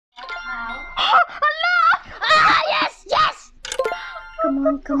Hala! Ah, yes! Yes! Come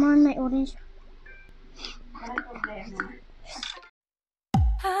on, may orange. Walang problema.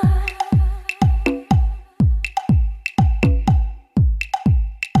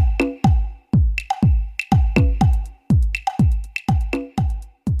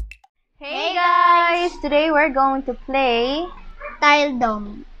 Hey guys! Today we're going to play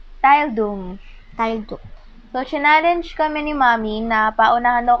Tiledom. Tiledom. Tiledom. So, challenge kami ni Mami na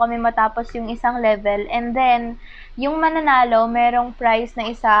paunahan daw kami matapos yung isang level and then, yung mananalo, merong prize na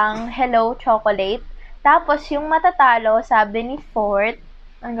isang Hello Chocolate. Tapos, yung matatalo, sabi ni Fort,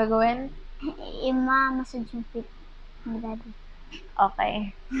 ang gagawin? Ima-massage yung feet ni Daddy.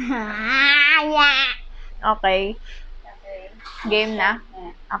 Okay. Yeah! Okay. Game na?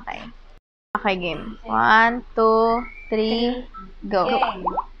 Okay. Okay, game. 1, 2, 3, go. Game.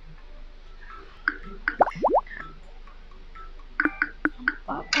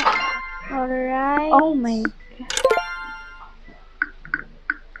 Alright. Oh my.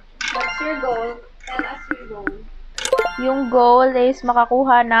 What's your goal? Tell us your goal. Yung goal is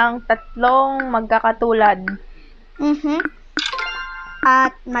makakuha ng 3 magkakatulad.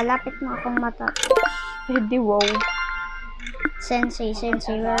 At malapit na akong matapos. Hindi, wow. Sensei,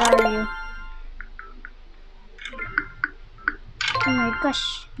 where are you? Oh my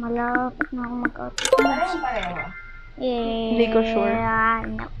gosh, malapit na akong magkatapos. Pareho. Yeah. Hindi ko sure.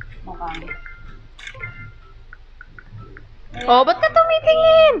 No. Mukhang. Oh, ba't ka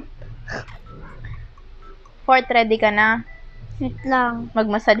tumitingin? Fort, ready ka na? Wait lang.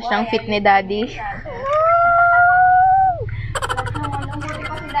 Mag-massage ng feet ni Daddy. Buti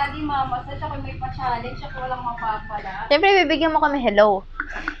pa si Daddy Mama. Sa siya may pa-challenge. Ako walang mapapala. Siyempre, bibigyan mo kami hello.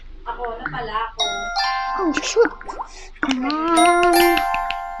 Ako, napala ako. Oh, shoot! Come on!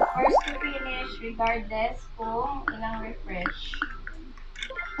 First to finish, regardless kung ilang refresh.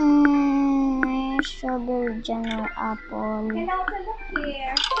 Strawberry jam or apple. Can also look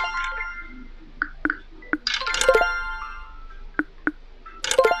here.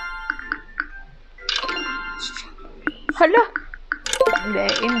 Hala!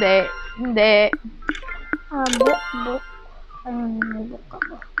 Hindi. Book. May book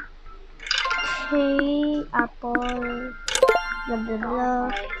ako. Okay, apple. Blah, blah, blah.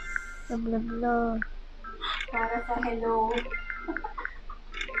 Blah, blah, blah. Para sa hello.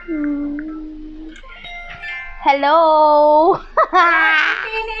 Hello!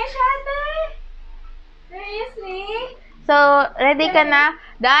 Finish, ate! Seriously? So, ready ka na?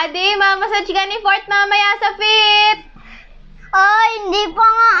 Daddy, mamassage ka ni Fort mamaya sa feet! Ay, hindi pa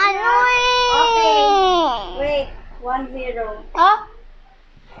nga Okay. Wait. 1-0. Oh,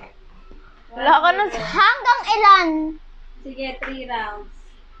 Wala ka na hanggang ilan? Sige, 3 rounds.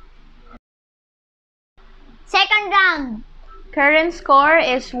 Second round. Current score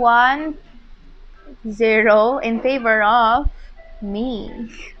is 1-0 in favor of me.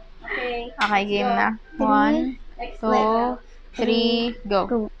 Okay. Okay, game na. 1, Next 2, 3, go.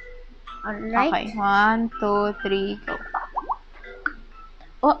 Go. Alright. Okay, 1, 2, 3, go.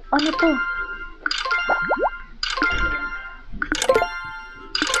 Oh, ano to?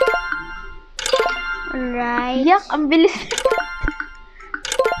 Alright. Yak, ang bilis.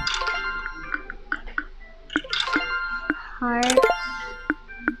 Heart.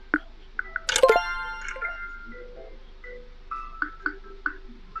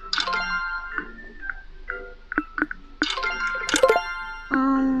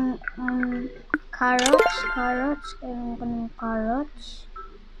 Carrots. Kailangan ko ng carrots.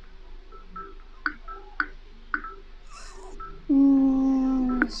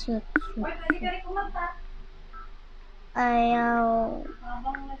 Shoot. Wait, pwede ka rin kumanta. Ayaw.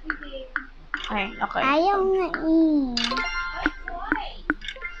 Habang nagiging. Okay. Ayaw nga eh. Why?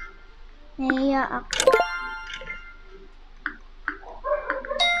 Naiya ako.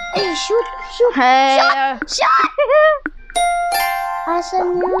 Ay, shoot! Hey! Shoot!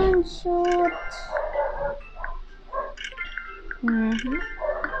 Asan yan? Shoot!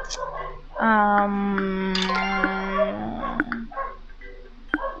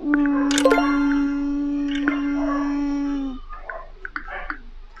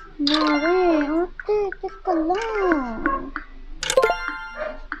 Nari, ate, teka lang.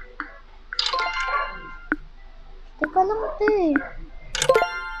 Teka lang, ate.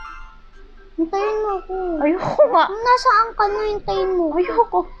 Hintayin mo ako. Ayoko nga. Nasaan ka na? Hintayin mo.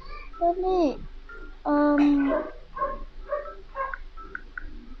 Ayoko. Dali. Alright.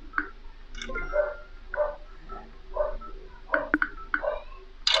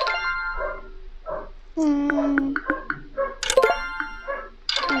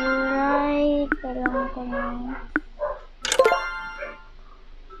 Kailangan ko na.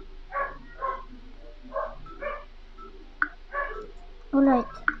 chocolate.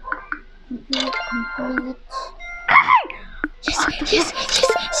 Complete.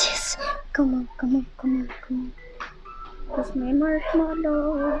 Yes. Come on. There's my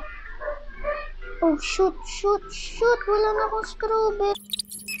marshmallow. Oh, shoot. Wala na akong strawberry.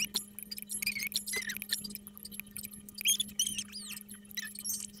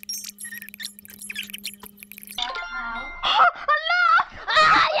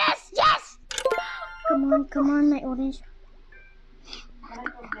 Yes! Come on, my orange.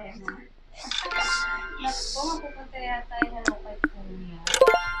 Walang problema. Naku, mapupunta yata yung hello kay Kuya.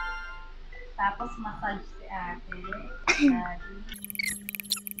 Tapos massage si ate. Daddy.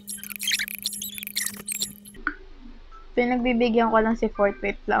 Pinagbibigyan ko lang si Fort.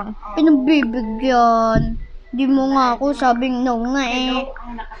 Wait lang. Pinagbibigyan. Di mo nga ako sabing no nga eh. Hello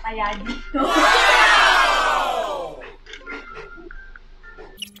ang nakataya dito.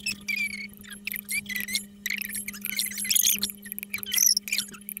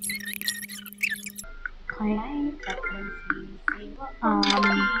 Okay. Ay, tatlong sisi.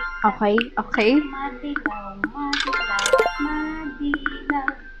 Okay. Madilaw.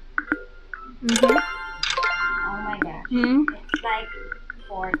 Mhm. Oh my gosh. Hmm? It's like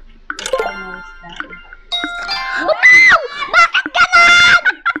pork. It's almost done. Bakit ganun?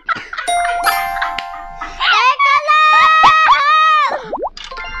 Teka lang!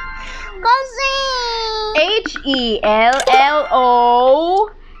 Kasi... Hello.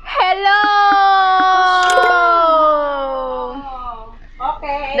 Hello!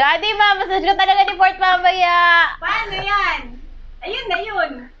 Okay. Daddy, mamasage ko talaga ni Fort mamaya. Paano yan? Ayun na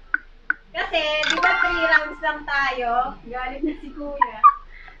yun. Kasi, di ba 3 rounds lang tayo? Galit na si Kuya.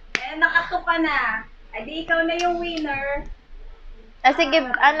 Eh, nakatuka na. Ay, di ikaw na yung winner. Sige,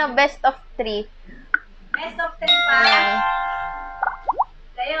 best of 3. Best of 3 pa.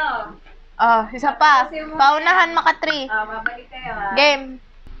 Kayo. Isa pa. Paunahan maka 3. Babalik kayo ha. Game.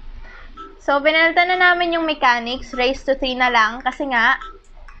 So, binalta na namin yung mechanics. Race to 3 na lang. Kasi nga,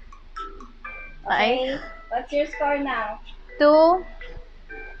 Okay. What's your score now? 2,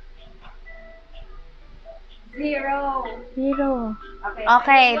 0. 0. Okay.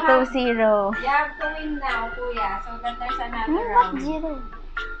 Okay, You have 2-0. to win now, Kuya. So that there's another What round. zero?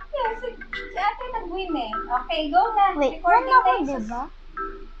 Yes, si ate nag-win eh. Okay, go na. Wait, Recording wala ko, tayo. diba?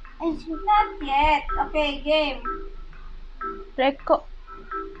 Ay, Not yet. Okay, game.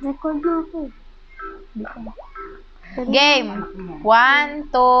 record na ako. Game. 1, 2,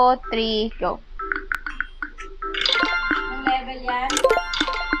 3, go. Ang level yan?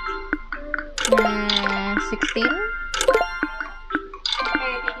 16?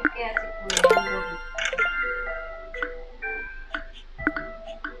 Okay, tikip kaya si Kuya.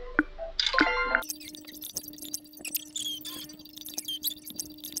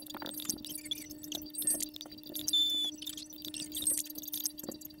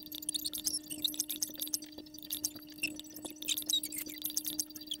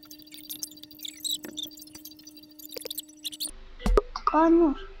 Paano?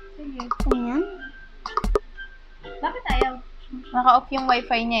 Sige. Ayan? Bakit ayaw? Naka-off yung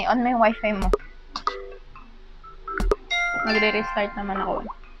wifi niya eh. On mo yung wifi mo. Magre-restart naman ako.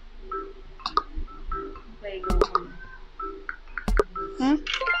 Okay, go. Hmm?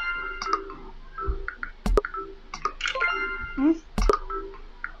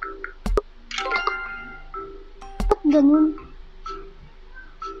 Ba't ganun?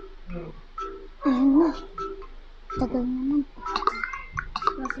 Ayun na. Tagal naman.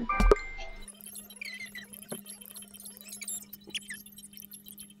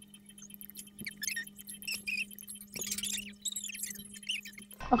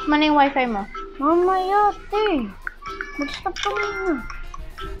 Off mo na yung wifi mo. Mamaya, te. Mag-stop ka muna.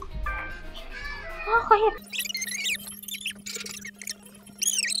 Kahit.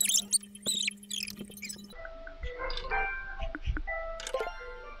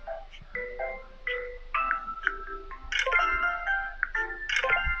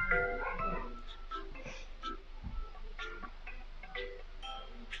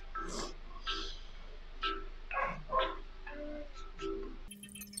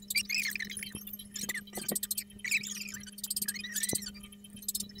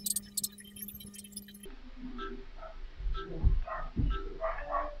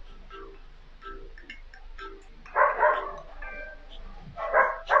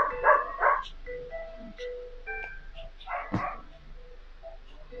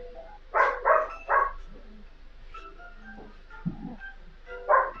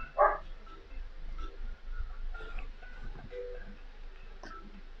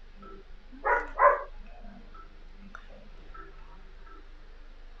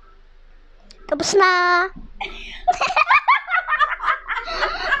 Tapos na.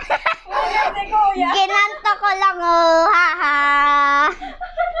 si kuya. Ginanto ko lang, oh. Haha.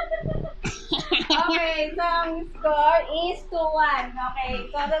 Okay, so ang score is 2-1. Okay,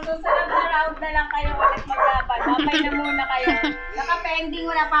 so sa susunod na round na lang kayo ulit maglaban. Babay na muna kayo. Naka-pending,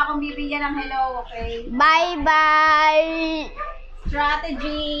 wala pa akong bibigyan ng hello, okay? Bye-bye.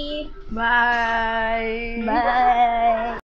 Strategy. Bye! Bye.